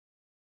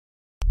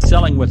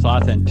selling with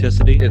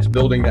authenticity. It's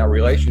building that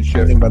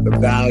relationship. About the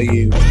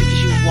value. Because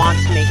you want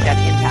to make that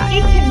impact.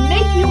 It can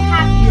make you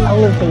happier.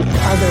 Elevate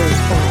others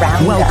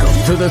around Welcome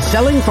us. to the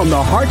Selling from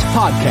the Heart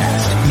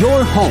podcast,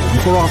 your home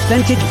for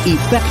authentic,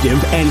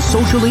 effective, and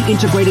socially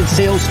integrated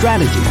sales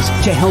strategies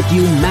to help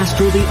you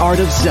master the art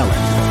of selling.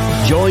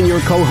 Join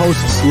your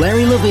co-hosts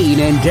Larry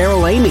Levine and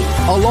Daryl Amy,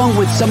 along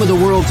with some of the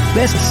world's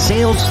best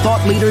sales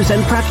thought leaders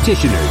and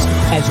practitioners,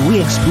 as we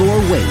explore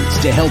ways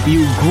to help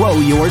you grow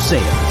your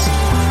sales.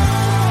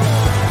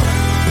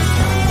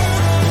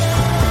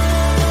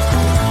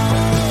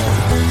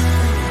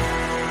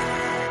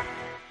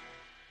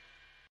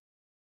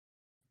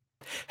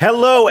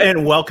 Hello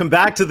and welcome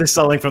back to the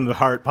Selling from the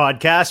Heart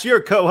podcast.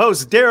 Your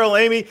co-host Daryl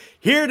Amy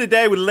here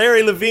today with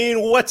Larry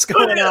Levine. What's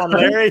going on,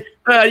 Larry?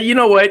 You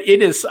know what?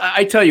 It is.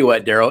 I tell you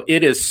what, Daryl,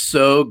 it is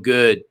so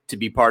good to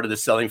be part of the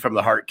Selling from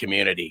the Heart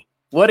community.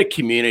 What a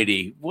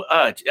community.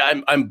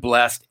 I'm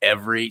blessed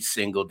every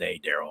single day,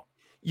 Daryl.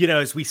 You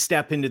know, as we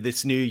step into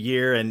this new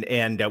year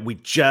and we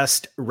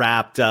just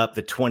wrapped up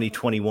the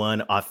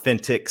 2021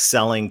 Authentic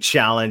Selling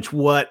Challenge.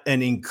 What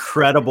an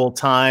incredible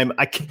time.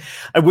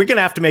 We're going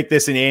to have to make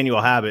this an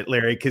annual habit,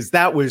 Larry, because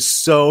that was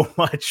so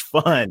much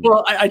fun.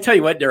 Well, I tell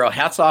you what, Daryl,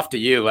 hats off to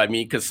you. I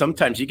mean, because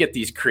sometimes you get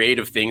these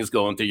creative things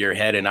going through your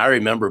head. And I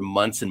remember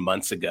months and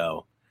months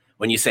ago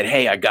when you said,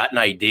 hey, I got an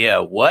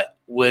idea. What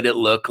would it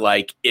look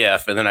like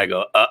if? And then I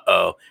go,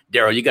 uh-oh,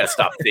 Daryl, you got to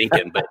stop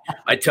thinking. But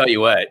I tell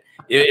you what,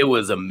 it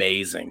was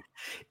amazing.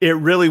 It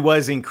really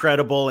was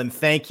incredible. And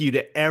thank you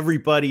to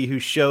everybody who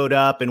showed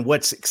up. And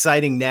what's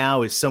exciting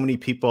now is so many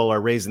people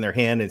are raising their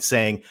hand and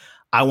saying,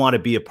 I want to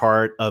be a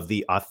part of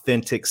the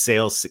Authentic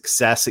Sales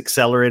Success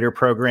Accelerator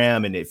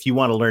program. And if you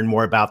want to learn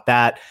more about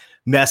that,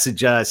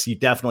 message us. You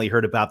definitely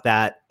heard about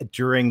that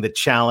during the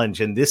challenge.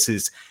 And this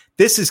is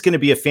going to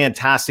be a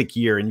fantastic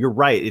year. And you're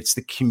right. It's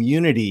the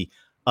community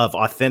of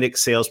authentic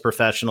sales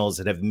professionals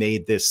that have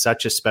made this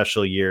such a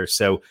special year.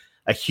 So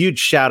a huge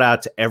shout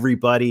out to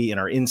everybody in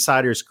our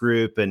insiders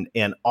group and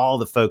all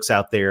the folks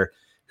out there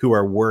who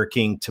are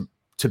working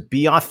to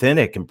be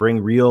authentic and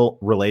bring real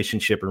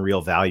relationship and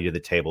real value to the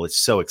table. It's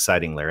so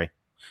exciting, Larry.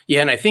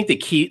 Yeah, and I think the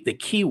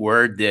key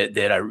word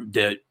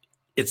that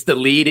it's the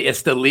lead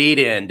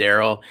in,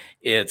 Daryl.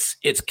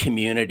 It's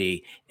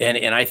community.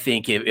 And I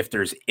think if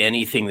there's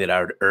anything that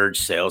I would urge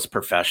sales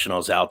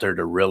professionals out there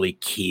to really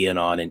key in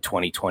on in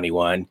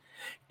 2021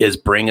 is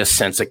bring a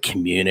sense of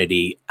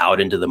community out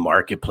into the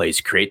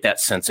marketplace, create that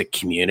sense of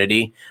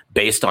community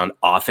based on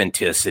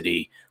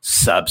authenticity,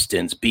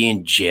 substance,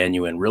 being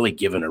genuine, really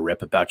giving a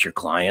rip about your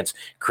clients,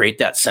 create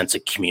that sense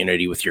of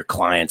community with your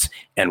clients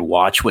and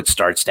watch what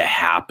starts to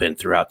happen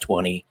throughout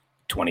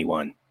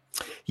 2021.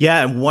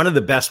 Yeah. And one of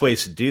the best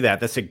ways to do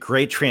that's a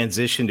great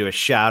transition to a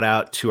shout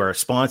out to our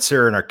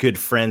sponsor and our good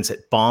friends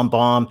at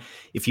BombBomb.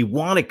 If you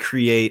want to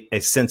create a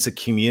sense of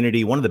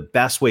community, one of the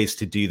best ways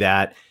to do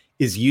that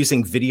is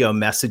using video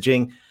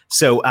messaging.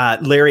 So,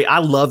 Larry, I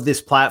love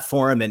this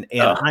platform and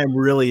I'm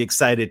really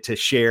excited to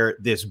share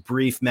this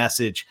brief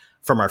message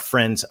from our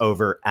friends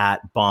over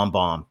at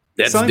BombBomb.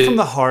 Selling from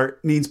the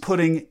heart means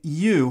putting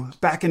you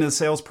back into the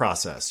sales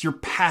process, your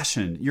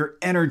passion, your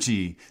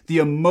energy, the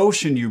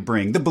emotion you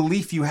bring, the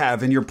belief you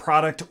have in your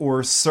product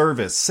or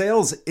service.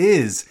 Sales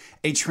is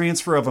a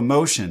transfer of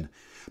emotion.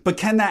 But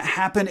can that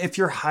happen if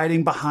you're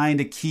hiding behind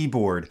a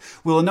keyboard?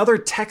 Will another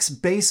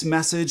text-based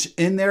message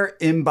in their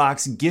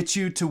inbox get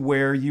you to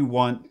where you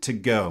want to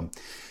go?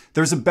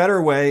 There's a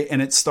better way, and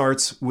it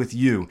starts with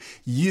you.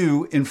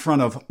 You in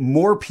front of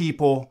more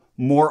people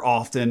more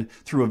often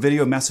through a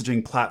video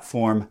messaging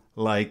platform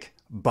like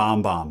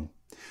BombBomb.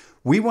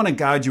 We want to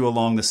guide you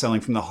along the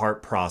Selling from the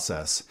Heart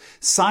process.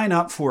 Sign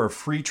up for a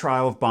free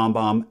trial of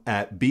BombBomb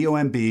at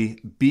BOMB.com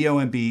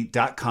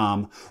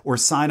or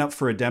sign up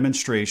for a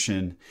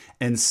demonstration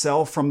and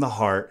sell from the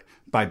heart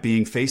by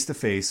being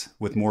face-to-face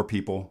with more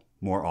people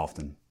more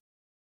often.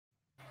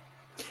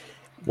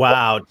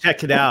 Wow.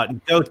 Check it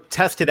out. Go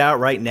test it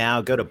out right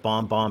now. Go to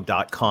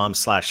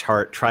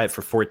BombBomb.com/heart. Try it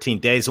for 14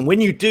 days. And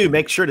when you do,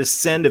 make sure to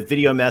send a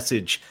video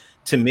message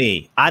to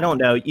me. I don't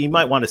know. You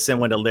might want to send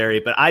one to Larry,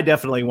 but I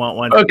definitely want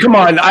one. Oh, come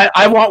on.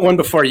 I want one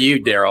before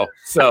you, Daryl.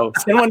 So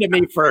send one to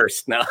me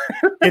first. No.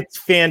 It's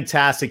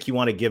fantastic. You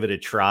want to give it a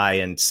try.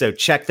 And so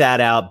check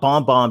that out.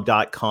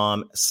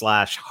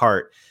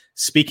 BombBomb.com/heart.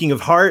 Speaking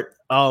of heart,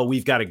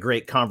 we've got a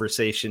great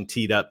conversation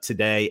teed up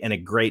today and a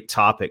great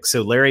topic.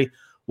 So Larry,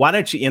 why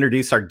don't you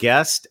introduce our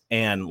guest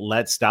and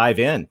let's dive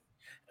in.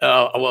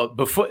 Well,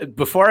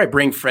 before I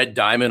bring Fred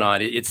Diamond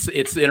on, it's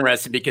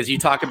interesting because you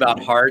talk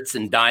about hearts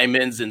and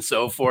diamonds and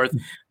so forth,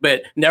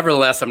 but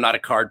nevertheless, I'm not a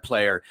card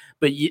player.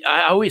 But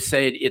I always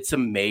say it's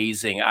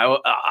amazing.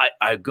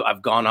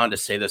 I've gone on to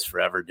say this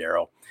forever,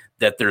 Daryl,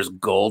 that there's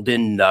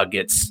golden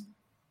nuggets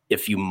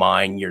if you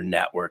mine your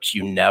networks.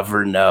 You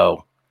never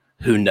know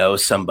who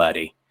knows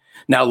somebody.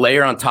 Now,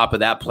 layer on top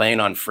of that, playing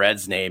on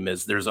Fred's name,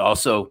 is there's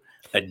also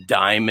a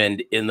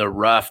diamond in the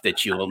rough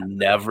that you will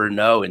never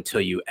know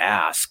until you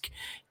ask.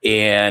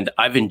 And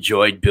I've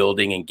enjoyed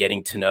building and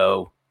getting to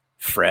know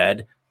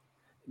Fred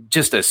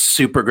just a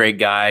super great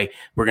guy.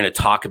 We're going to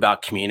talk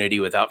about community.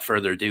 Without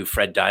further ado,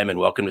 Fred Diamond,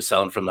 welcome to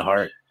Selling from the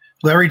Heart.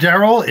 Larry,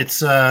 Darryl,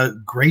 it's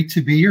great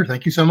to be here.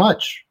 Thank you so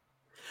much.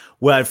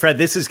 Well, Fred,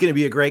 this is going to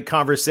be a great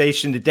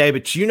conversation today,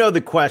 but you know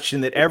the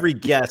question that every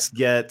guest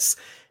gets,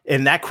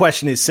 and that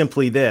question is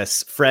simply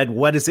this. Fred,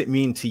 what does it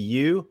mean to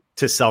you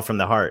to sell from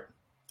the heart?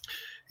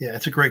 Yeah,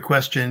 it's a great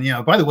question.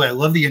 By the way, I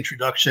love the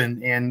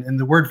introduction, and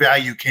the word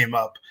value came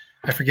up.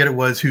 I forget it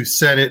was who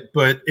said it,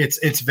 but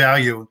it's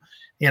value.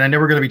 And I know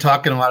we're going to be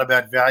talking a lot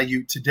about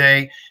value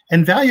today.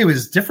 And value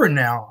is different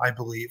now, I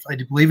believe. I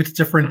believe it's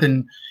different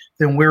than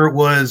where it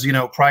was,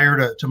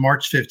 prior to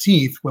March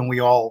 15th when we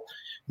all,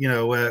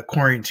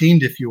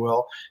 quarantined, if you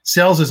will.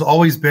 Sales has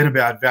always been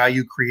about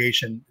value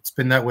creation. It's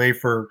been that way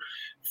for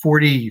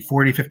 40,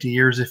 50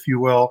 years, if you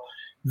will.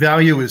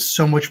 Value is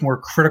so much more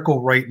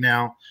critical right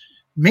now,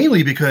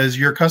 mainly because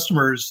your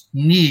customers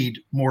need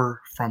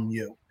more from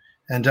you.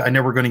 And I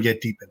know we're going to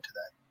get deep into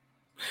that.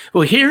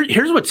 Well,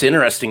 here's what's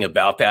interesting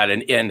about that.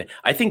 And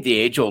I think the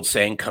age-old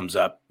saying comes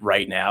up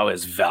right now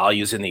is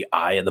values in the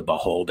eye of the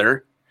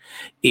beholder.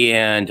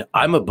 And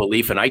I'm a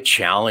believer, and I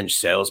challenge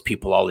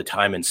salespeople all the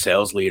time and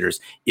sales leaders.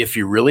 If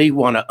you really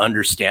want to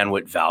understand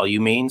what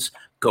value means,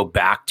 go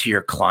back to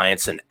your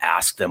clients and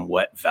ask them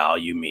what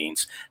value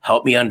means.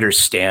 Help me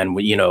understand,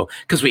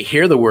 because we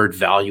hear the word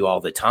value all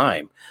the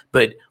time,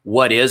 but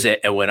what is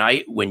it? And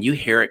when you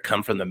hear it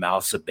come from the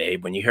mouths of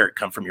Babe, when you hear it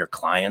come from your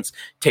clients, it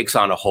takes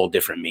on a whole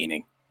different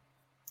meaning.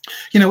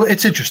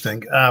 It's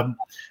interesting.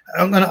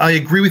 I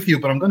agree with you,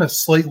 but I'm going to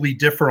slightly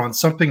differ on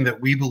something that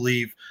we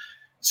believe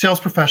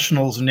sales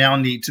professionals now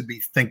need to be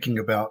thinking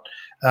about.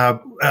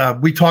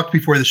 We talked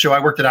before the show.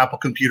 I worked at Apple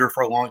Computer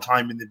for a long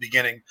time in the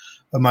beginning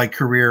of my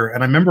career.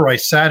 And I remember I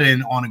sat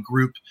in on a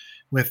group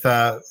with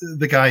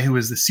the guy who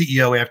was the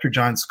CEO after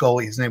John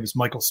Scully. His name was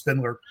Michael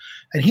Spindler.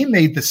 And he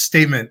made this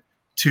statement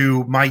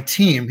to my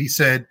team. He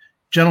said,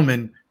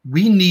 "Gentlemen,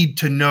 we need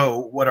to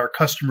know what our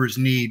customers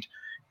need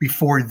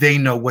before they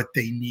know what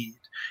they need."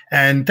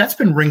 And that's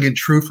been ringing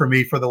true for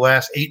me for the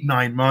last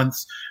 8-9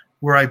 months,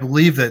 where I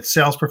believe that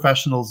sales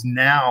professionals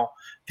now,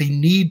 they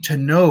need to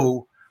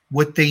know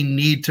what they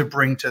need to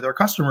bring to their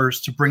customers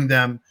to bring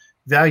them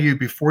value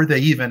before they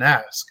even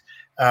ask.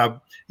 I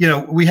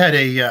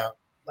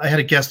had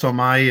a guest on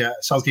my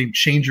Sales Game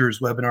Changers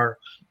webinar.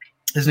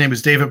 His name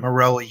is David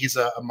Morelli. He's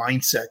a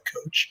mindset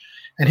coach.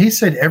 And he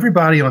said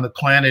everybody on the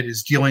planet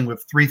is dealing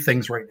with 3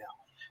 things right now.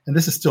 And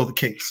this is still the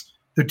case.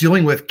 They're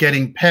dealing with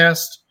getting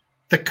past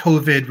the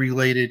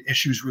COVID-related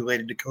issues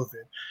related to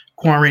COVID,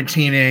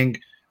 quarantining,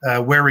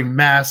 wearing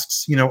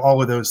masks,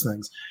 all of those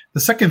things. The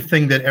second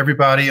thing that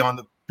everybody on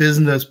the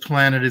business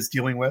planet is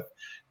dealing with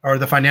are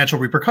the financial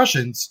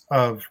repercussions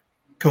of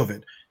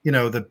COVID.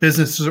 The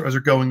businesses are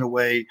going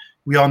away.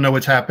 We all know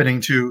what's happening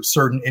to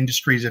certain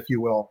industries, if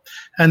you will.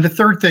 And the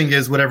third thing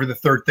is whatever the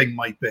third thing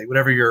might be,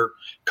 whatever your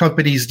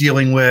company's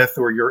dealing with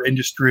or your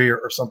industry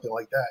or something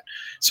like that.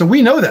 So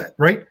we know that,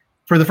 right?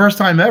 For the first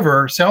time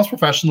ever, sales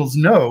professionals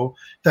know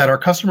that our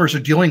customers are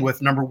dealing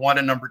with number 1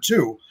 and number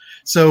 2.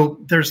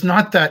 So there's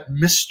not that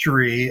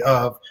mystery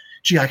of,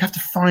 gee, I have to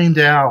find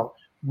out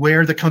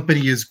where the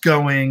company is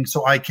going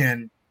so I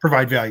can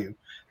provide value.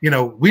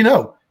 We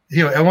know,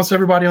 almost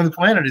everybody on the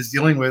planet is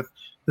dealing with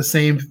the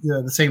same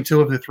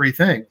 2 of the 3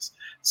 things.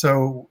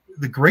 So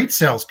the great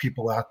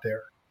salespeople out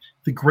there,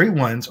 the great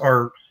ones,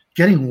 are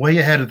getting way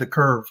ahead of the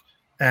curve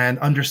and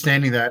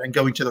understanding that and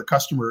going to their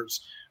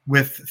customers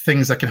with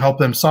things that can help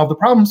them solve the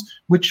problems,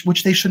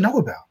 which they should know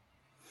about.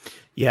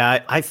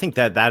 Yeah, I think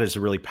that is a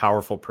really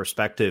powerful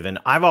perspective. And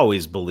I've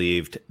always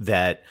believed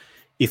that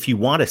if you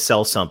want to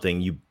sell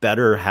something, you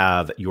better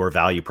have your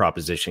value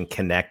proposition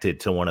connected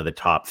to one of the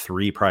top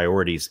 3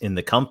 priorities in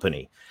the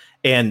company.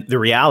 And the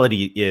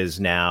reality is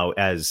now,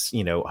 as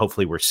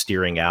hopefully we're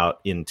steering out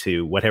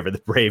into whatever the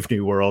brave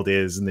new world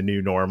is and the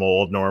new normal,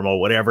 old normal,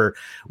 whatever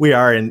we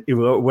are, and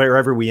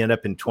wherever we end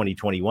up in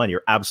 2021,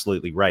 you're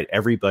absolutely right.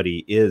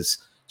 Everybody is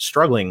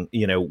struggling,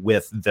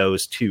 with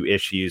those 2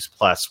 issues,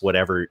 plus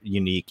whatever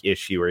unique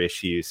issue or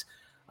issues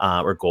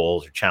or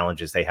goals or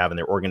challenges they have in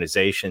their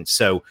organization.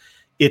 So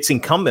it's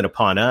incumbent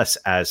upon us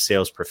as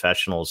sales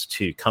professionals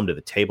to come to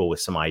the table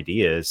with some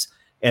ideas.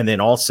 And then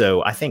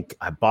also, I think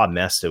Bob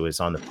Mesta was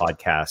on the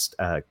podcast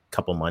a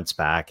couple months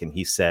back, and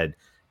he said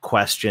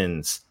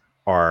questions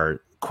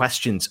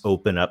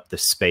open up the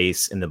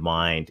space in the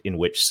mind in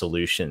which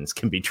solutions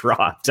can be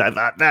dropped. I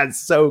thought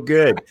that's so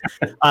good.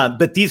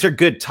 But these are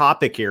good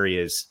topic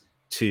areas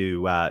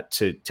to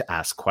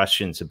ask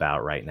questions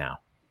about right now.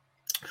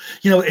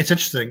 It's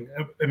interesting.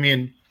 I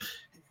mean,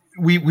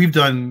 we've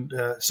done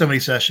so many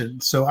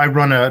sessions. So I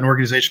run an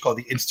organization called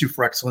the Institute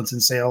for Excellence in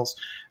Sales.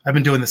 I've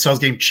been doing the Sales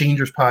Game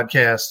Changers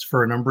podcast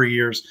for a number of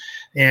years,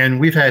 and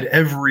we've had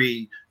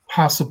every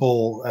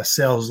possible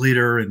sales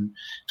leader and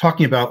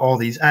talking about all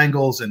these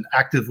angles and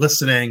active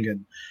listening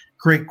and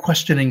great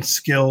questioning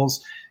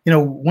skills.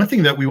 One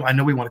thing that I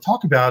know we want to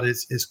talk about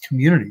is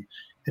community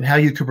and how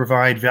you could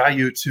provide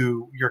value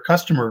to your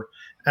customer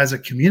as a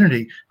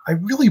community. I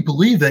really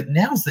believe that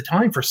now's the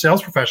time for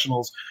sales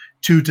professionals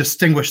to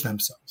distinguish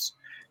themselves.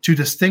 to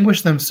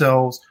distinguish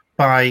themselves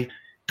by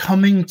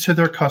coming to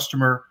their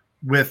customer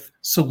with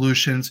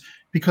solutions,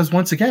 because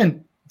once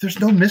again, there's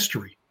no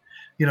mystery.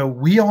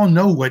 We all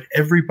know what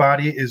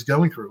everybody is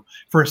going through.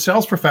 For a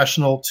sales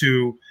professional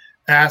to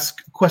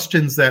ask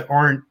questions that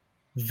aren't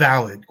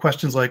valid,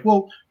 questions like,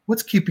 well,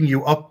 what's keeping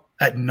you up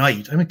at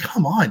night? I mean,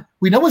 come on.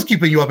 We know what's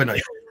keeping you up at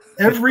night.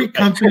 Every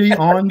company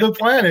on the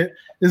planet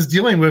is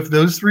dealing with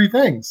those three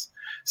things.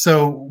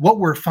 So what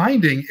we're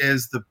finding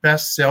is the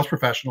best sales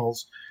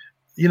professionals,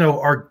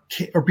 are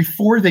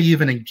before they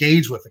even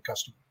engage with the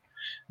customer,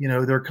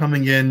 they're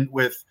coming in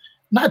with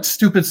not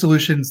stupid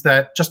solutions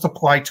that just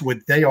apply to what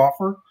they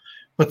offer,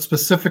 but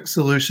specific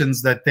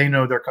solutions that they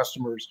know their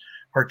customers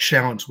are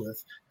challenged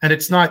with. And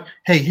it's not,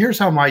 hey, here's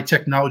how my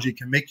technology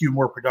can make you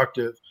more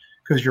productive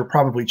because you're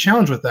probably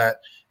challenged with that.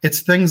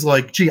 It's things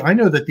like, gee, I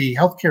know that the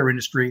healthcare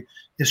industry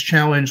is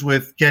challenged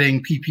with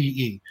getting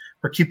PPE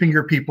or keeping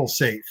your people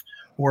safe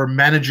or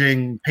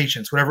managing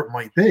patients, whatever it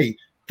might be,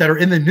 that are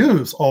in the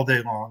news all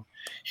day long.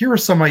 Here are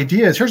some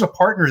ideas. Here's a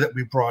partner that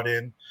we brought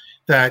in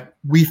that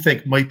we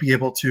think might be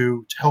able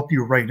to help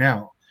you right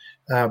now.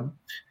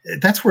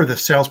 That's where the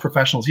sales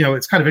professionals,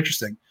 it's kind of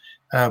interesting.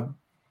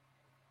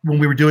 When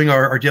we were doing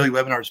our daily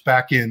webinars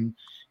back in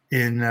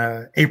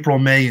April,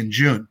 May, and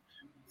June,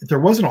 there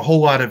wasn't a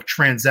whole lot of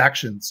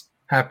transactions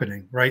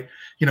happening, right?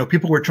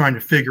 People were trying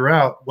to figure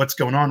out what's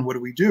going on, what do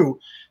we do?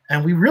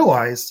 And we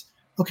realized,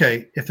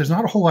 okay, if there's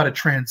not a whole lot of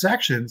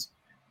transactions,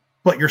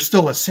 but you're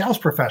still a sales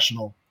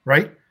professional,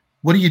 right?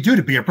 What do you do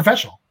to be a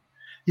professional?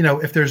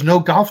 If there's no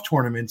golf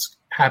tournaments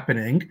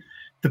happening,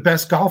 the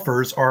best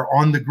golfers are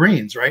on the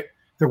greens, right?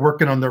 They're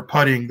working on their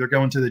putting, they're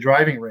going to the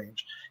driving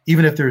range,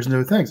 even if there's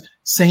no things.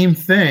 Same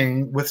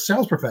thing with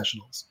sales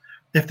professionals.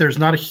 If there's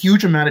not a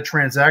huge amount of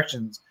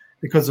transactions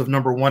because of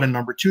number one and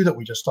number two that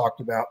we just talked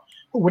about,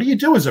 well, what do you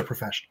do as a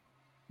professional?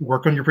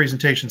 Work on your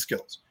presentation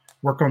skills,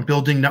 work on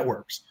building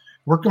networks,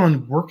 working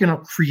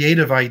on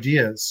creative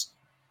ideas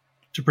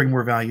to bring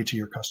more value to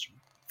your customer,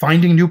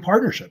 finding new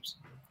partnerships.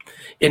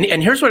 And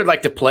here's what I'd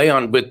like to play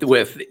on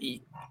with you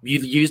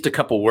used a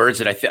couple words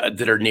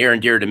that are near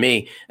and dear to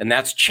me, and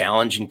that's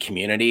challenge and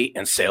community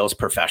and sales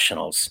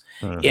professionals.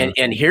 Mm-hmm.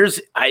 And here's,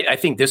 I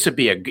think this would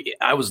be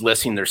I was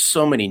listening, there's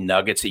so many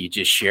nuggets that you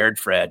just shared,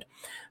 Fred,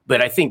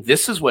 but I think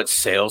this is what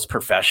sales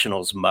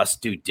professionals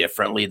must do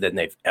differently than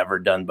they've ever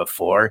done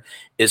before,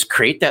 is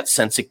create that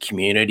sense of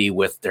community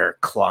with their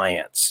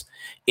clients.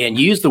 And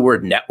you used the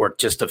word network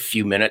just a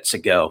few minutes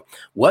ago.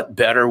 What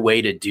better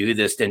way to do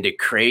this than to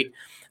create,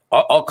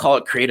 I'll call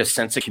it, create a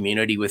sense of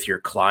community with your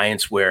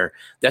clients where,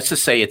 let's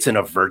just say it's in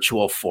a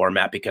virtual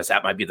format, because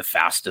that might be the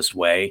fastest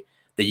way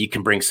that you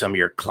can bring some of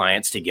your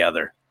clients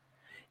together,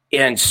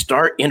 and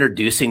start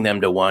introducing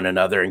them to one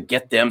another and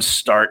get them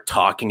start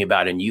talking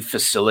about, and you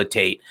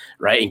facilitate,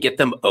 right? And get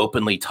them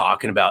openly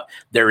talking about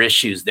their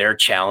issues, their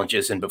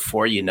challenges. And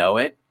before you know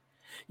it,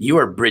 you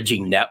are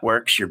bridging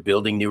networks, you're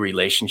building new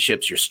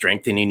relationships, you're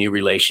strengthening new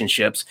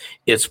relationships.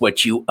 It's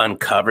what you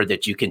uncover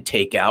that you can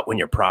take out when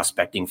you're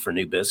prospecting for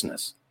new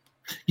business.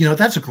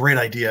 That's a great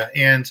idea.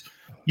 And,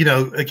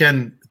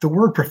 again, the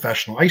word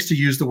professional, I used to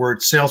use the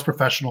word sales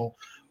professional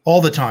all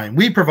the time.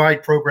 We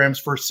provide programs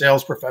for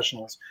sales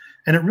professionals.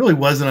 And it really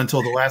wasn't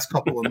until the last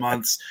couple of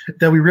months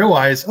that we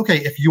realized, okay,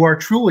 if you are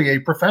truly a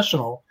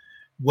professional,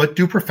 what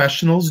do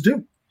professionals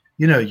do?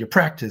 You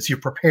practice, you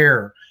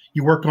prepare,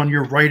 you work on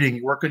your writing,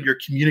 you work on your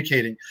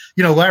communicating.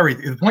 Larry,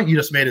 the point you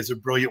just made is a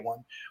brilliant one.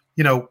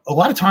 A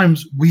lot of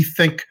times we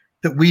think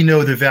that we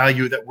know the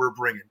value that we're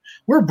bringing.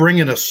 We're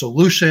bringing a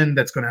solution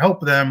that's going to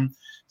help them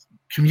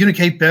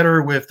communicate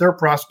better with their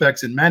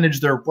prospects and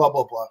manage their blah,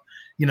 blah,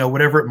 blah,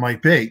 whatever it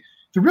might be.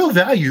 The real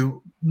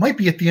value might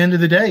be, at the end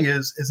of the day,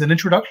 is an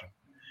introduction.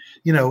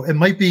 It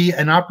might be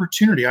an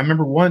opportunity. I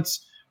remember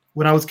once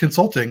when I was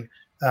consulting,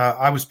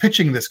 I was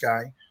pitching this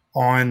guy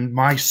on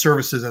my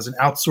services as an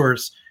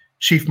outsourced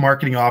chief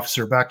marketing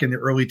officer back in the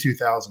early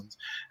 2000s.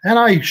 And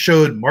I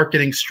showed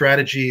marketing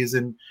strategies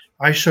and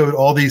I showed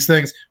all these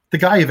things. The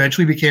guy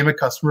eventually became a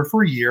customer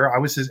for a year. I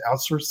was his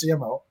outsourced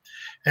CMO.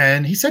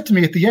 And he said to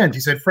me at the end,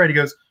 he said, Fred, he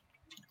goes,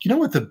 you know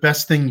what the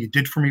best thing you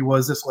did for me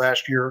was this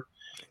last year?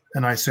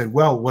 And I said,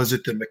 well, was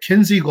it the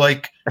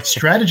McKinsey-like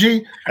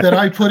strategy that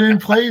I put in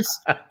place?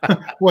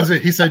 Was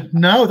it? He said,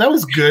 no, that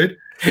was good.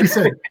 I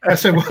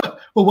said,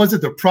 well, was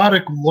it the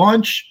product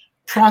launch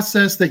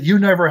process that you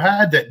never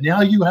had that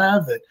now you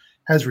have that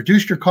has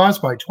reduced your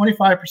cost by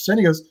 25%?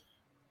 He goes,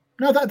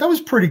 no, that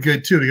was pretty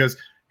good too. He goes,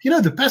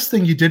 the best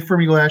thing you did for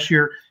me last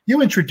year,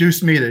 you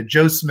introduced me to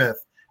Joe Smith.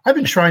 I've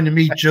been trying to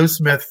meet Joe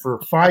Smith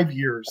for 5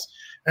 years.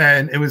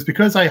 And it was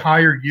because I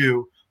hired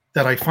you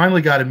that I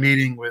finally got a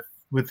meeting with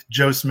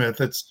Joe Smith.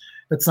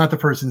 That's not the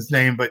person's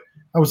name, but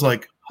I was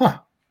like,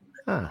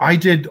 I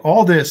did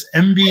all this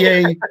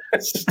MBA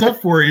stuff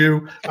for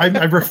you.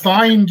 I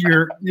refined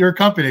your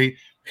company.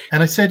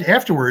 And I said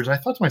afterwards, I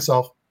thought to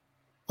myself,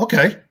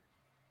 okay,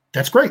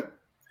 that's great.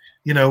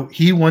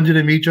 He wanted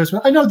to meet Joe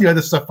Smith. I know the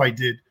other stuff I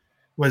did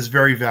was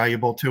very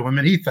valuable to him,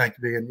 and he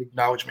thanked me and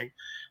acknowledged me.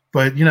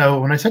 But,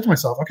 when I said to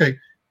myself, okay,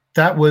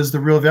 that was the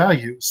real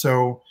value.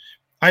 So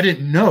I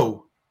didn't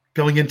know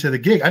going into the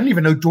gig. I didn't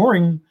even know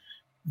during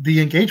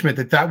the engagement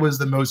that was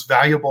the most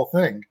valuable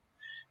thing,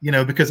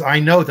 because I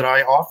know that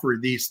I offer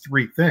these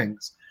three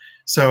things.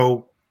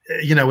 So,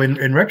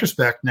 in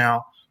retrospect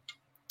now,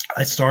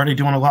 I started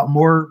doing a lot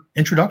more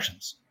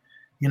introductions,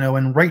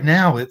 and right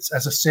now it's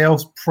as a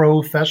sales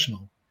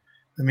professional.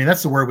 I mean,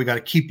 that's the word we got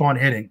to keep on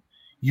hitting.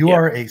 You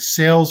are a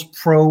sales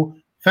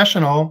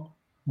professional.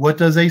 What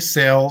does a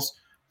sales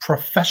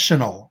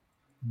professional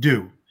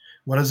do?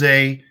 What does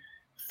a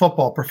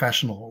football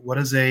professional? What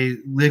is a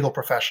legal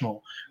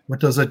professional? What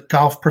does a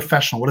golf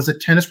professional? What is a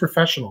tennis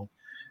professional?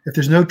 If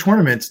there's no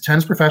tournaments,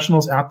 tennis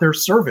professionals out there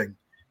serving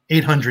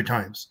 800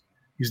 times.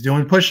 He's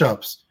doing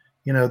push-ups.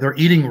 They're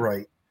eating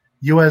right.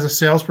 You as a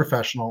sales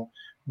professional,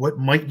 what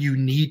might you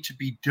need to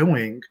be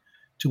doing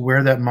to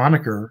wear that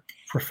moniker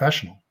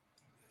professional?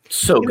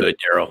 So good,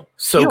 Daryl.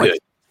 So good.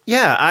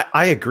 Yeah,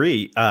 I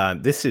agree.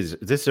 This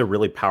is a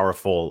really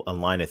powerful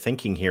line of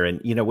thinking here.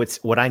 And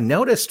what I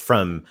noticed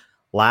from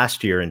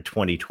last year in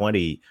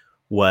 2020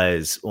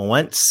 was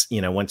once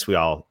we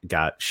all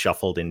got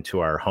shuffled into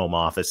our home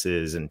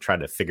offices and tried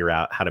to figure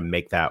out how to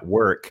make that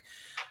work,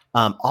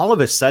 all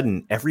of a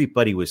sudden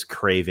everybody was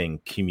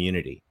craving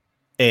community,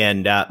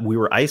 and we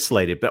were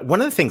isolated. But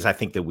one of the things I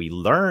think that we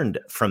learned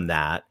from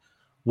that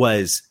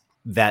was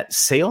that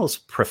sales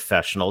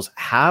professionals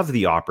have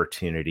the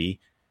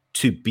opportunity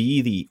to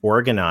be the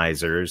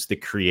organizers, the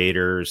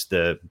creators,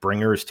 the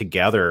bringers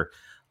together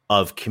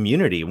of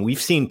community. And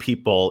we've seen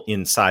people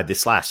inside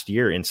this last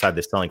year, inside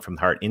the Selling from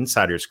the Heart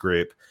Insiders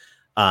group.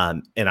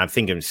 And I'm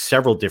thinking of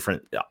several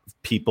different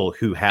people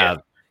who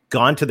have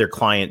gone to their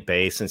client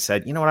base and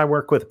said, I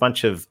work with a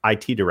bunch of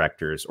IT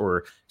directors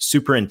or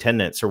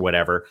superintendents or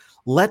whatever.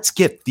 Let's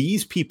get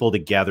these people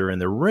together in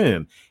the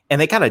room.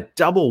 And they got a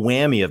double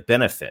whammy of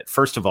benefit.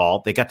 First of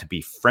all, they got to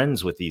be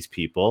friends with these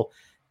people.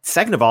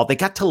 Second of all, they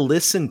got to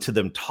listen to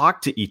them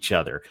talk to each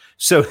other.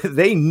 So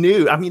they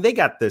knew, they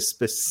got the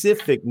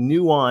specific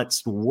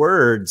nuanced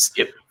words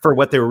for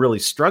what they were really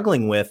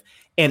struggling with.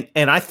 And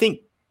I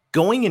think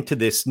going into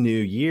this new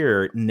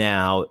year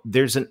now,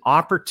 there's an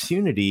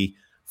opportunity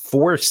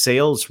for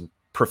sales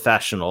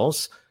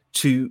professionals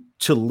to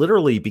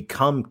literally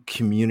become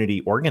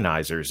community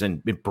organizers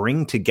and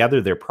bring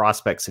together their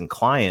prospects and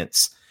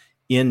clients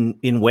in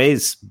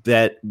ways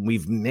that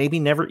we've maybe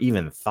never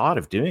even thought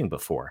of doing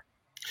before.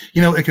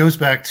 It goes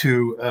back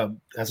to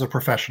as a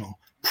professional,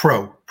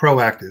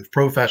 proactive,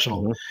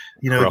 professional.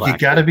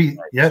 Proactive.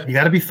 You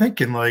got to be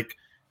thinking like,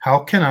 how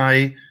can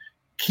I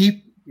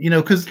keep,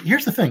 because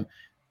here's the thing,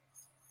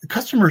 the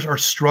customers are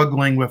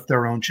struggling with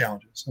their own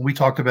challenges, and we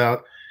talked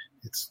about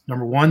it's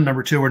number one,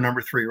 number two, or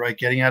number three, right?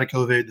 Getting out of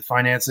COVID, the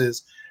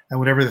finances, and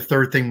whatever the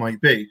third thing might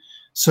be.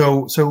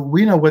 So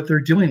we know what they're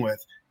dealing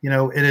with.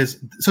 It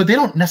is so they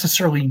don't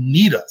necessarily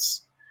need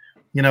us.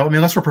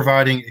 Unless we're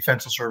providing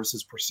essential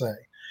services per se.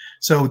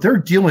 So they're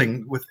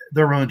dealing with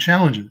their own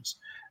challenges.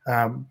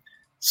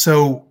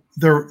 So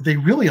they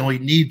really only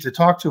need to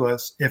talk to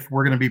us if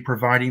we're going to be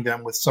providing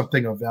them with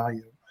something of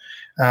value.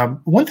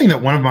 One thing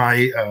that one of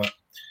my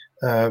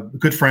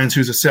good friends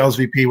who's a sales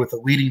VP with a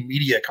leading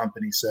media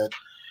company said,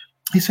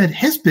 he said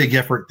his big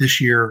effort this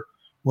year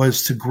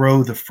was to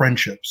grow the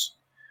friendships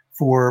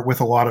with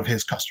a lot of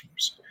his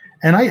customers.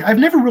 And I've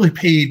never really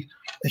paid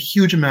a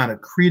huge amount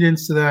of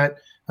credence to that.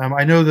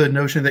 I know the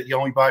notion that you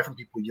only buy from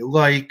people you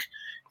like,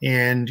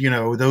 and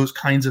those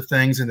kinds of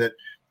things, and that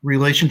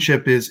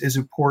relationship is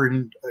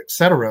important,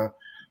 etc.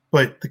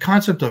 But the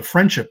concept of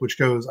friendship, which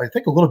goes, I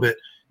think, a little bit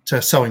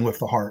to selling with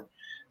the heart.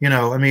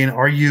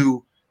 Are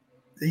you?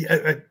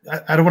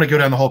 I don't want to go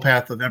down the whole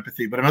path of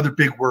empathy, but another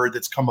big word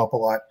that's come up a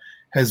lot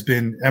has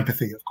been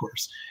empathy, of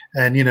course,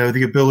 and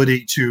the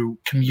ability to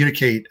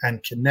communicate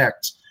and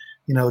connect.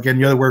 Again,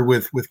 the other word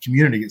with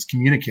community is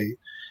communicate.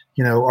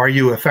 Are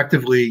you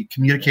effectively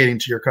communicating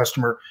to your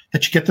customer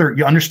that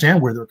you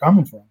understand where they're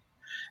coming from?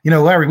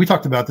 Larry, we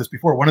talked about this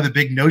before. One of the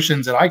big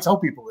notions that I tell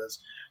people is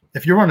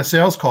if you're on a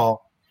sales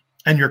call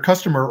and your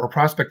customer or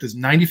prospect is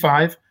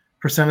 95%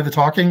 of the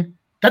talking,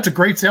 that's a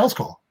great sales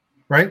call,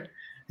 right?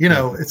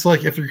 It's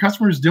like if your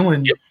customer is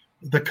doing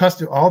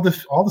all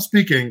the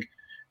speaking,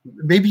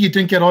 maybe you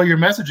didn't get all your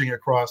messaging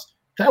across.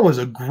 That was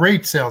a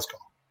great sales call,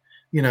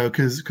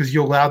 because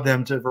you allowed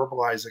them to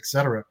verbalize, et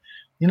cetera.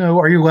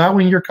 Are you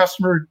allowing your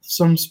customer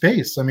some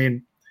space?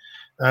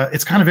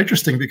 It's kind of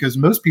interesting because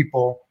most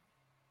people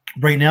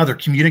right now, they're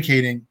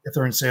communicating, if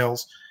they're in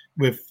sales,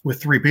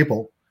 with three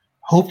people,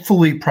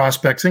 hopefully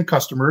prospects and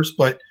customers,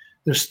 but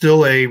there's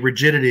still a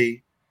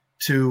rigidity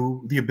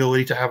to the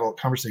ability to have a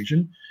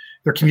conversation.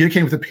 They're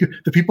communicating with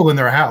the people in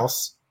their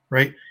house,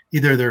 right?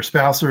 Either their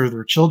spouse or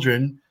their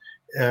children,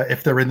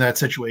 if they're in that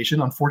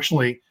situation.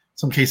 Unfortunately,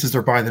 some cases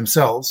they're by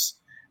themselves,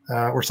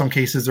 or some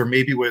cases they're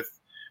maybe with,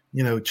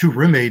 two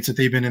roommates that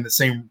they've been in the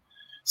same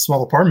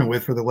small apartment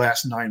with for the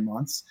last 9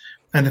 months.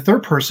 And the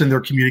third person they're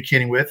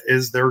communicating with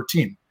is their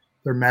team,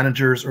 their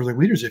managers or their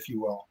leaders, if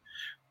you will.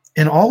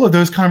 In all of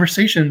those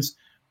conversations,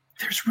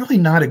 there's really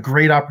not a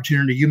great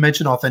opportunity. You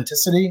mentioned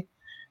authenticity.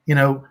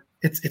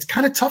 It's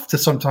kind of tough to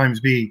sometimes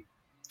be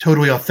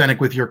totally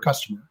authentic with your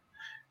customer.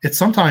 it's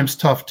sometimes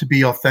tough to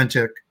be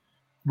authentic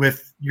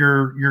with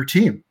your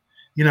team.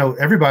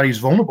 Everybody's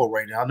vulnerable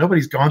right now.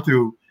 Nobody's gone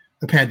through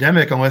a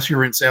pandemic unless you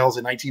were in sales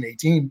in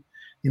 1918,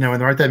 and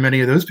there aren't that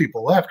many of those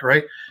people left,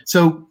 right?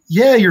 So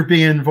yeah, you're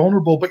being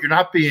vulnerable, but you're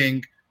not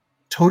being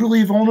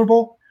totally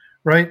vulnerable,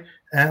 right?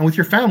 And with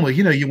your family,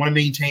 you want to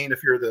maintain,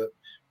 if you're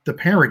the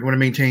parent, you want to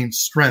maintain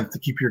strength to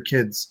keep your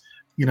kids,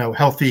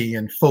 healthy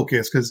and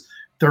focused, because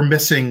they're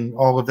missing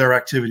all of their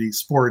activities,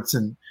 sports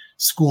and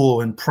school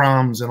and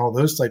proms and all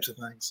those types of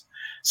things.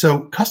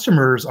 So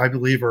customers, I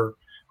believe, are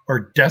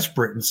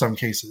desperate in some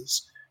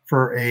cases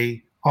for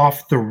a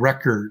off the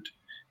record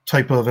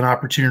type of an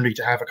opportunity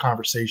to have a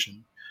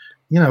conversation,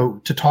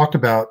 to talk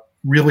about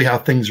really how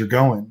things are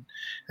going.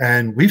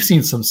 And we've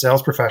seen some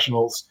sales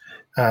professionals,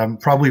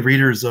 probably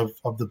readers of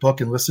the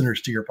book and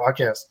listeners to your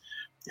podcast,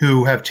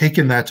 who have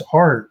taken that to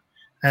heart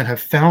and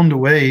have found a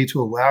way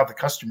to allow the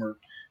customer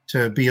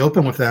to be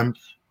open with them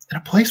in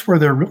a place where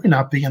they're really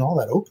not being all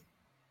that open.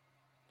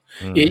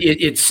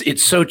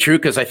 It's so true,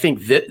 because I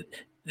think that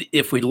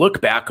if we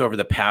look back over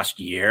the past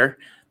year,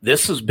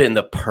 this has been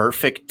the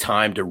perfect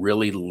time to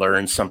really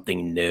learn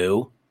something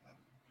new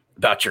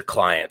about your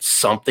clients,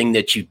 something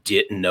that you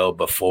didn't know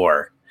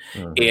before.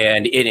 Mm-hmm.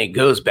 And it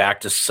goes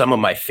back to some of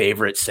my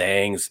favorite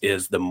sayings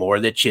is the more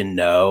that you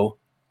know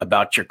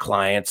about your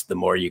clients, the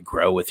more you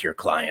grow with your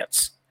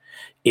clients.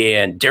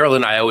 And Daryl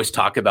and I always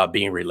talk about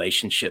being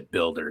relationship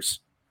builders.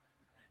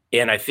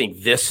 And I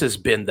think this has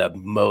been the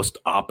most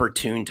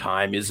opportune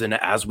time,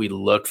 as we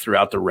look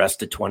throughout the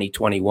rest of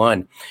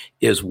 2021,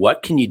 is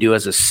what can you do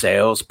as a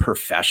sales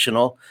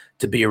professional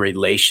to be a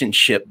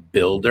relationship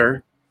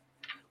builder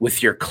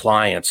with your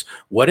clients?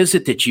 What is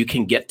it that you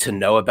can get to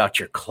know about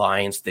your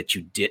clients that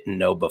you didn't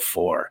know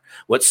before?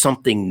 What's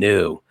something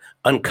new?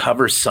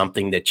 Uncover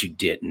something that you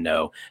didn't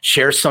know.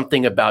 Share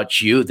something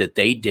about you that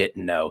they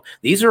didn't know.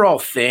 These are all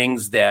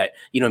things that,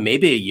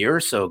 maybe a year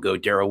or so ago,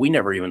 Daryl, we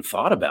never even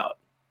thought about.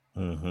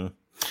 Mm-hmm.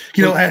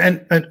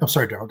 And I'm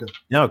sorry, Daryl. Go.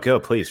 No, go,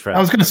 please, Fred. I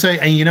was going to say,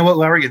 and you know what,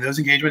 Larry, in those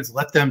engagements,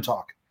 let them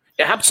talk.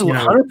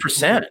 Absolutely,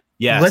 100%.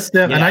 Yes. Let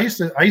them. Yeah. And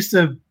I used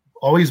to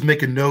always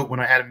make a note when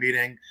I had a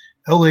meeting.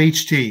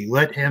 LHT,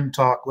 let him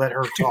talk, let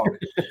her talk.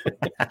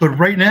 But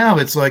right now,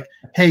 it's like,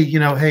 hey,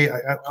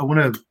 I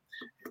want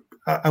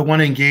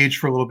to engage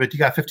for a little bit. You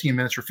got 15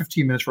 minutes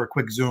for a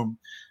quick Zoom.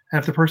 And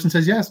if the person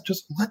says yes,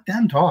 just let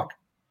them talk.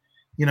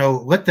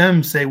 Let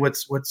them say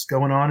what's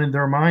going on in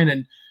their mind,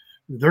 and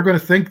they're going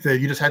to think that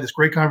you just had this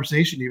great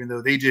conversation, even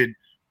though they did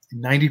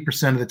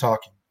 90% of the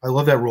talking. I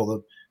love that rule,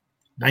 the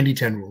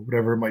 90-10 rule,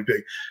 whatever it might be.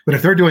 But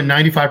if they're doing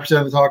 95%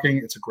 of the talking,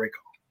 it's a great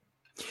call.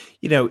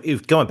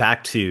 If going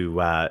back to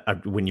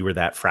when you were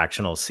that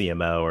fractional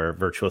CMO or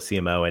virtual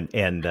CMO,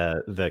 and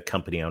the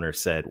company owner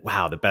said,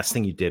 "Wow, the best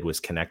thing you did was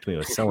connect me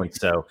with so and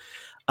so."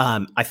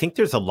 I think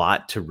there's a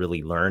lot to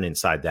really learn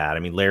inside that. I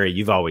mean, Larry,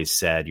 you've always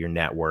said your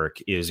network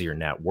is your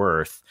net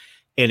worth,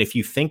 and if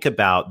you think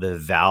about the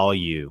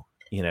value,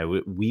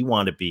 we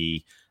want to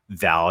be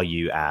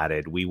value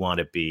added. We want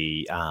to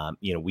be,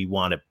 we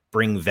want to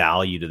bring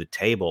value to the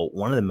table.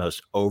 One of the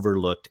most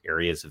overlooked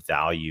areas of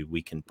value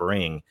we can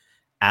bring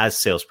as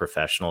sales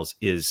professionals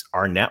is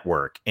our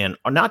network, and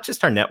not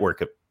just our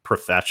network of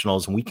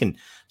professionals. And we can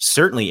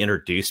certainly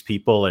introduce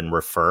people and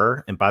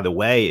refer. And by the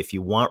way, if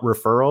you want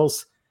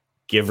referrals,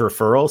 give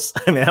referrals.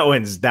 I mean,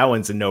 that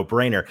one's a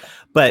no-brainer.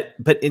 But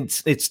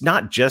it's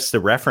not just the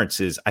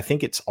references. I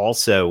think it's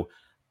also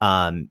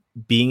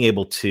being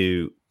able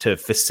to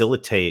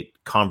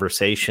facilitate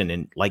conversation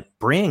and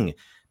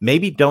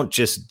maybe don't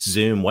just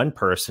Zoom one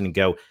person and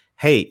go,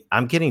 "Hey,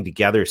 I'm getting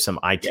together some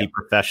IT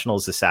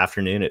professionals this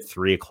afternoon at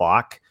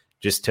 3:00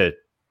 just to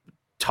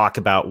talk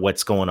about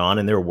what's going on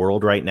in their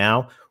world right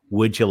now.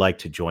 Would you like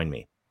to join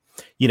me?"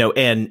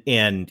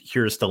 And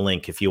here's the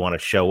link if you want to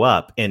show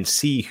up and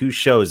see who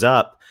shows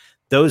up.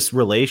 Those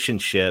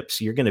relationships,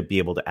 you're going to be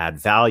able to add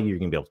value. You're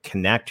going to be able to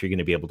connect. You're going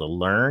to be able to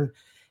learn.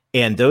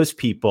 And those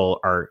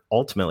people are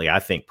ultimately, I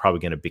think, probably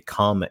going to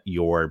become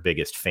your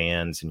biggest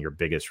fans and your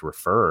biggest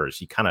referrers.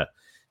 You kind of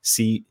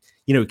see,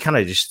 kind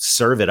of just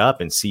serve it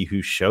up and see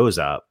who shows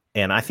up.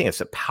 And I think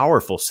it's a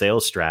powerful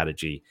sales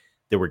strategy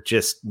that we're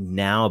just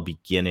now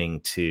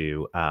beginning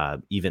to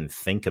even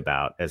think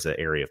about as an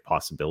area of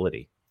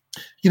possibility.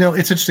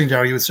 It's interesting,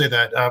 Daryl, you would say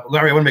that.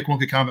 Larry, I want to make one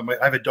quick comment.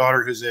 I have a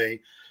daughter who's a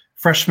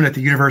freshman at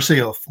the University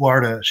of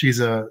Florida. She's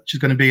going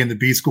to be in the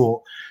B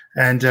school.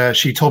 And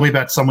she told me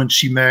about someone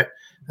she met.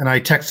 And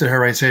I texted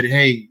her. I said,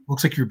 "Hey,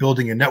 looks like you're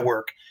building a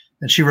network."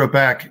 And she wrote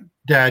back,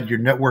 "Dad, your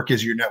network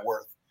is your net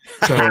worth."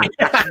 So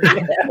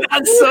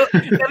that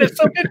is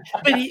so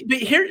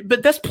good.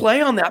 But let's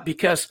play on that,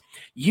 because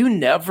you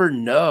never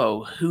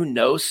know who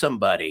knows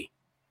somebody.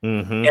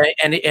 Mm-hmm.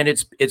 And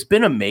it's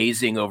been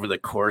amazing over the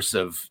course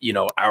of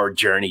our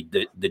journey,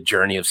 the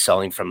journey of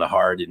selling from the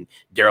heart. And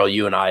Daryl,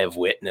 you and I have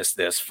witnessed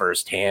this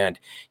firsthand.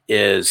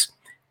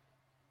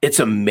 It's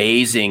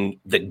amazing.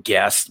 The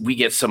guests, we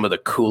get some of the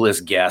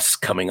coolest guests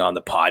coming on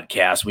the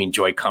podcast. We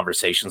enjoy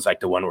conversations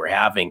like the one we're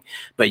having,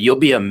 but you'll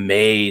be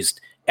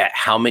amazed at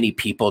how many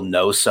people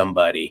know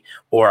somebody,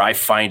 or I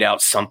find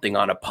out something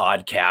on a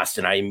podcast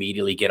and I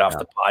immediately get off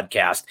the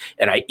podcast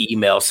and I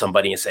email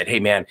somebody and said, hey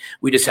man,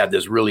 we just had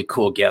this really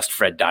cool guest,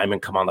 Fred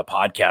Diamond, come on the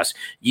podcast.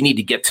 You need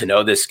to get to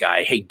know this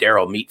guy. Hey,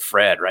 Daryl, meet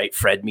Fred, right?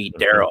 Fred, meet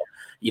Daryl.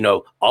 You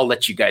know, I'll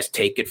let you guys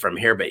take it from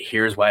here, but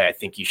here's why I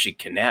think you should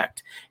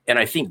connect. And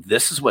I think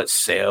this is what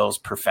sales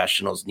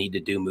professionals need to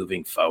do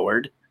moving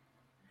forward.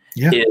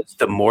 Yeah. Is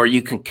the more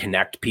you can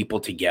connect people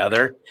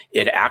together,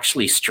 it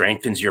actually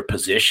strengthens your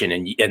position,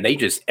 and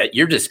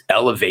you're just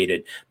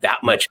elevated that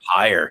much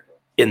higher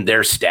in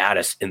their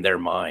status, in their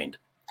mind.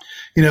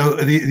 You know,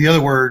 the other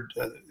word,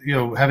 you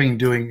know,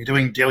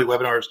 doing daily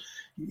webinars,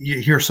 you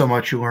hear so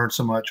much, you learn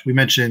so much. We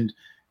mentioned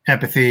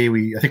empathy.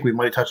 I think we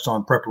might have touched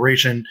on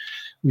preparation.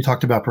 We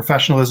talked about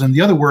professionalism. The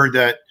other word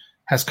that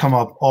has come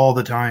up all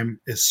the time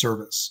is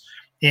service.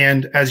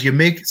 And as you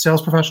make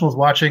sales professionals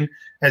watching,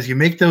 as you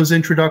make those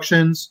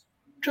introductions,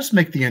 just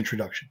make the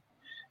introduction.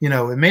 You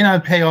know, it may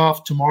not pay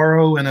off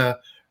tomorrow in a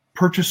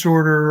purchase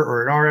order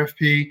or an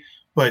RFP,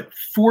 but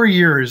 4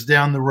 years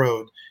down the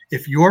road,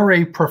 if you're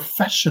a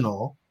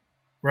professional,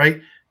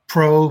 right?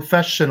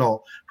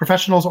 Professionals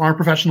aren't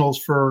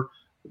professionals for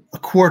a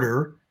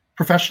quarter.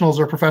 Professionals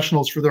are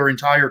professionals for their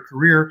entire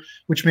career,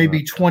 which may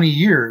be 20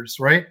 years,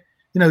 right?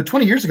 You know,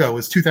 20 years ago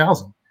was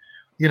 2000.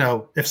 You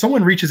know, if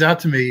someone reaches out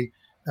to me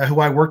who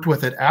I worked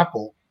with at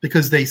Apple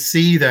because they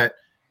see that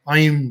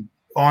I'm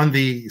on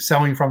the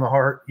Selling from the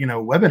Heart, you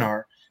know,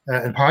 webinar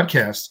and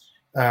podcast,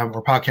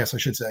 or podcast, I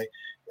should say,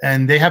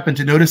 and they happen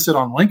to notice it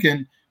on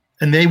LinkedIn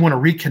and they want to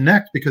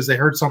reconnect because they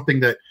heard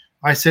something that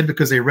I said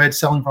because they read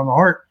Selling from the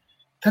Heart,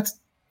 that's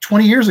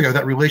 20 years ago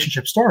that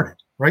relationship started,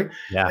 right?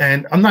 Yeah.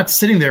 And I'm not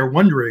sitting there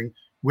wondering,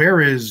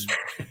 where is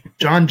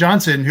John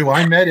Johnson, who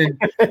I met in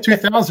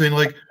 2000,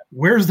 like,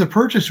 where's the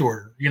purchase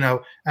order? You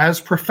know,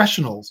 as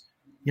professionals,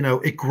 you know,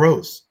 it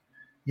grows,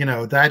 you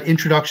know, that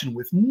introduction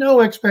with no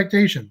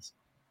expectations,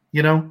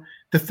 you know,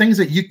 the things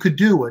that you could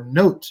do, a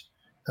note,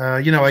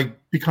 you know, I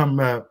become,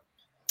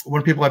 one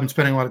of the people I've been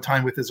spending a lot of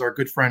time with is our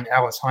good friend,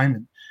 Alice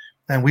Hyman.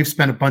 And we've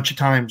spent a bunch of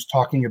times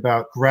talking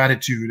about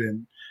gratitude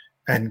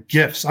and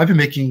gifts. I've been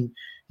making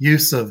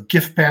use of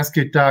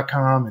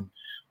giftbasket.com and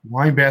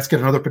WineBasket,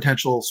 another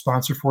potential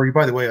sponsor for you.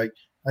 By the way,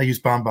 I use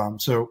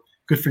BombBomb, so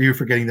good for you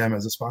for getting them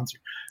as a sponsor.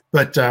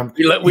 But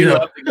we love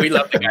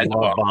the guys.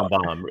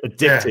 BombBomb.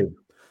 Addicted.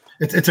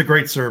 Yeah, it's a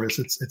great service.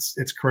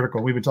 It's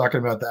critical. We've been talking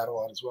about that a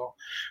lot as well.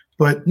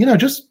 But you know,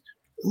 just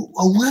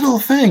a little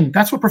thing.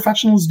 That's what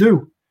professionals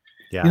do.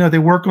 Yeah. You know, they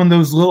work on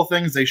those little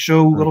things. They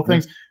show little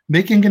things.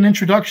 Making an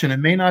introduction. It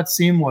may not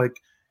seem like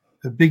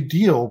a big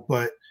deal,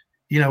 but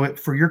you know,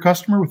 for your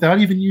customer, without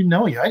even you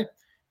knowing, I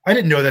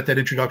didn't know that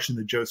introduction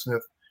to Joe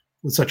Smith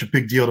was such a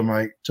big deal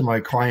to my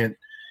client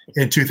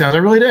in 2000.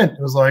 I really didn't.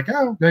 It was like,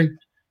 oh, okay,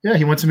 yeah,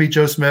 he went to meet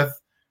Joe Smith.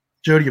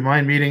 Joe, do you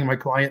mind meeting my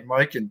client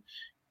Mike? And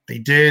they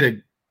did.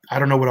 And I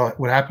don't know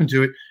what happened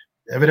to it.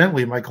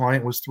 Evidently, my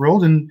client was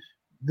thrilled, and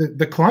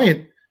the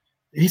client,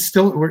 we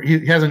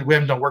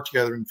haven't done work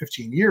together in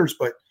 15 years,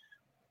 but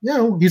you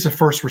know, he's a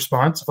first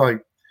response. If I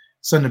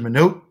send him a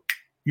note,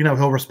 you know,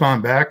 he'll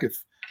respond back. If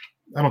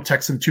I don't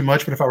text him too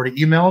much, but if I were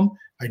to email him,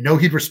 I know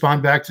he'd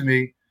respond back to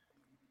me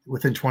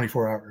within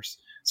 24 hours.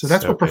 So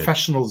that's what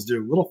professionals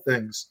do, little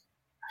things.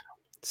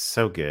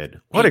 So good.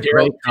 What a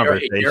great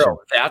conversation. Daryl,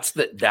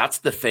 that's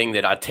the thing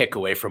that I take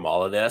away from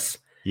all of this.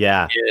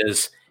 Yeah.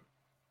 Is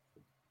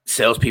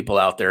salespeople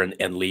out there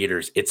and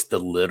leaders, it's the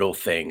little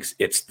things.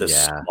 It's the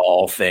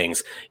small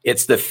things.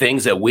 It's the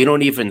things that we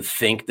don't even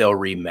think they'll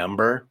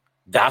remember.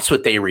 That's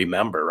what they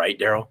remember, right,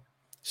 Daryl?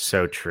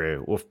 So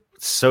true. Well,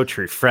 so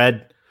true.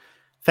 Fred,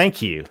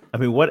 thank you. I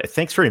mean,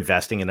 thanks for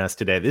investing in us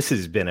today. This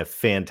has been a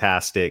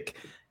fantastic,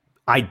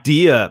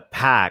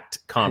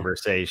 idea-packed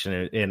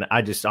conversation. And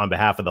I just, on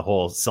behalf of the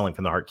whole Selling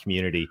from the Heart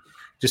community,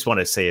 just want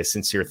to say a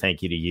sincere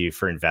thank you to you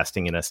for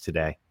investing in us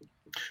today.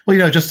 Well,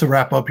 you know, just to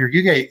wrap up here,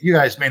 you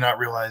guys may not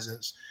realize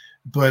this,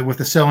 but with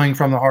the Selling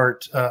from the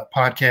Heart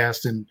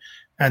podcast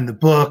and the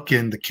book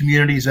and the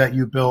communities that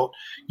you built,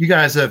 you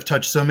guys have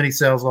touched so many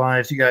sales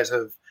lives. You guys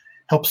have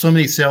helped so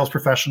many sales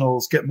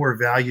professionals get more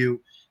value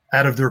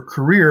out of their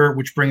career,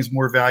 which brings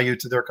more value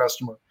to their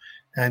customer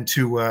and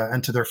to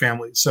their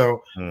families.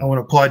 So I want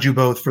to applaud you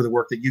both for the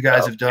work that you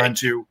guys have done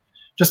to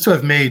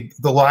have made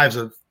the lives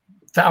of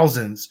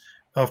thousands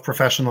of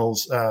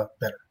professionals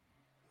better.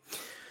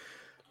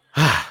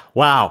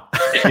 Wow.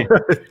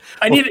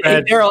 I need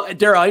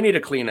Daryl, I need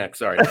a Kleenex.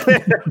 Sorry.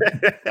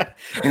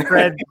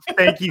 Fred,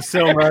 thank you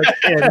so much.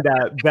 And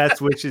best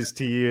wishes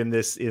to you in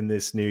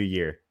this new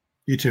year.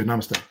 You too.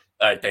 Namaste.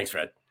 All right. Thanks,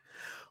 Fred.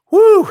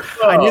 Woo!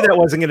 I knew that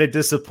wasn't going to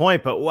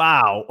disappoint, but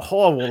wow,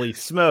 holy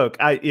smoke.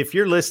 If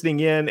you're listening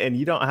in and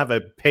you don't have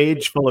a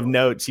page full of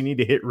notes, you need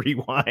to hit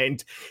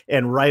rewind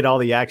and write all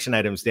the action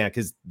items down,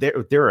 because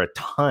there are a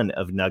ton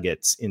of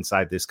nuggets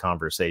inside this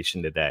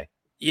conversation today.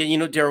 Yeah, you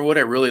know, Daryl, what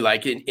I really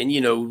like, and you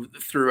know,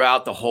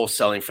 throughout the whole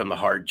Selling from the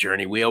Heart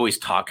journey, we always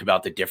talk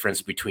about the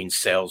difference between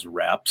sales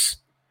reps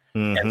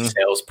and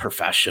sales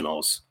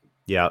professionals.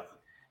 Yeah.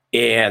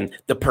 And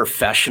the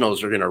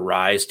professionals are going to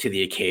rise to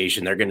the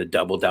occasion. They're going to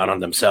double down on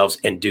themselves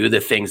and do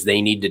the things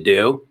they need to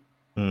do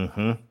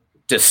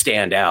to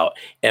stand out.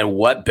 And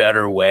what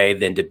better way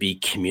than to be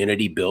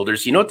community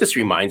builders? You know what this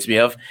reminds me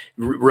of?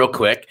 Real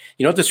quick.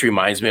 You know what this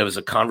reminds me of is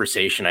a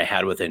conversation I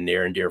had with a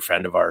near and dear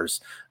friend of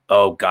ours.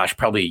 Oh gosh,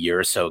 probably a year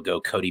or so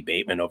ago, Cody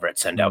Bateman over at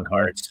Send Out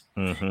Cards.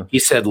 He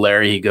said,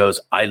 Larry, he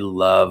goes, I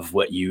love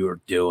what you are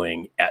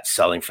doing at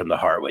Selling from the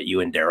Heart, what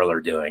you and Daryl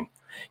are doing.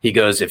 He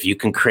goes, if you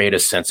can create a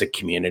sense of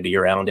community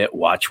around it,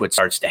 watch what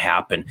starts to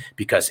happen,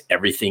 because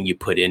everything you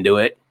put into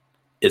it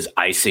is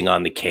icing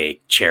on the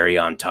cake, cherry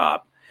on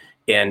top.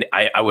 And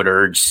I would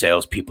urge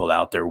salespeople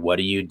out there, what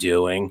are you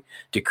doing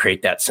to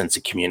create that sense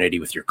of community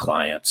with your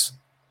clients?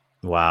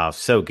 Wow.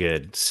 So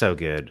good. So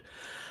good.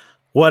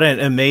 What an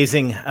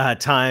amazing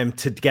time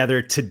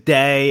together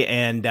today.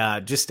 And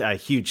just a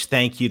huge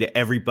thank you to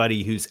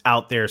everybody who's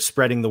out there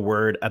spreading the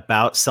word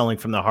about Selling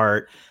from the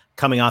Heart,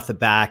 coming off the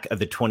back of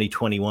the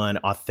 2021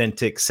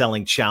 Authentic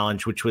Selling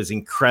Challenge, which was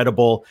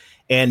incredible.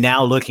 And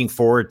now looking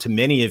forward to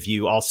many of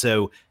you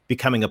also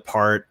becoming a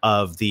part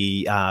of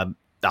the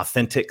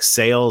Authentic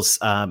Sales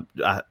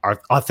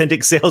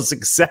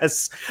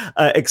Success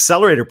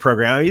Accelerator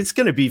Program. I mean, it's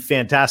going to be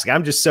fantastic.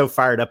 I'm just so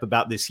fired up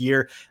about this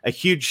year. A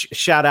huge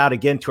shout out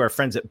again to our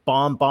friends at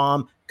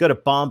BombBomb. Go to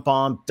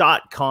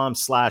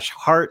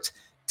bombbomb.com/heart.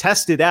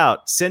 Test it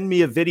out. Send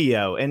me a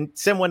video and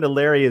send one to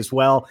Larry as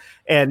well.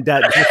 And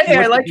hey,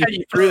 I like how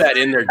you threw that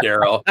in there,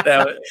 Daryl.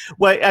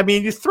 Well, I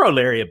mean, you throw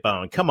Larry a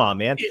bone. Come on,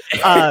 man.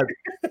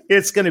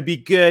 It's going to be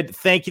good.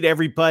 Thank you to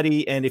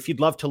everybody. And if you'd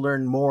love to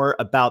learn more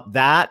about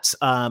that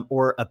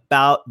or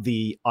about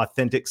the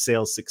Authentic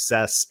Sales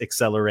Success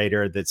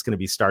Accelerator that's going to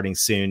be starting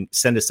soon,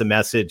 send us a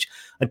message.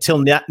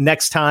 Until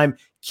next time,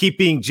 keep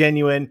being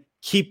genuine,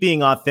 keep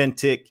being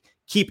authentic,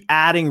 keep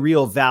adding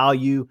real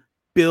value,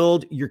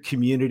 build your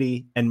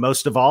community, and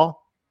most of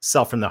all,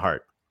 sell from the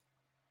heart.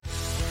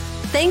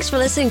 Thanks for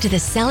listening to the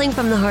Selling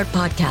from the Heart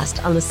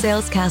podcast on the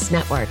Salescast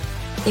Network.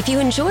 If you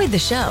enjoyed the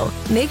show,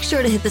 make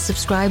sure to hit the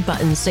subscribe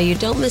button so you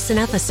don't miss an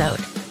episode.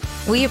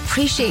 We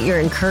appreciate your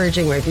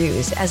encouraging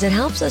reviews as it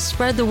helps us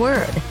spread the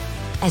word.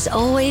 As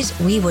always,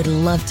 we would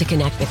love to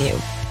connect with you.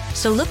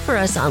 So look for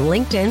us on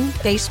LinkedIn,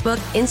 Facebook,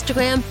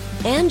 Instagram,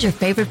 and your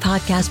favorite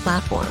podcast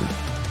platform.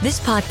 This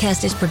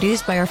podcast is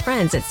produced by our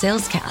friends at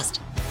Salescast.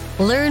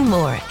 Learn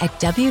more at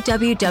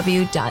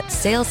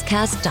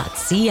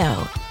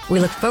www.salescast.co. We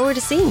look forward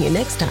to seeing you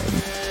next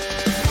time.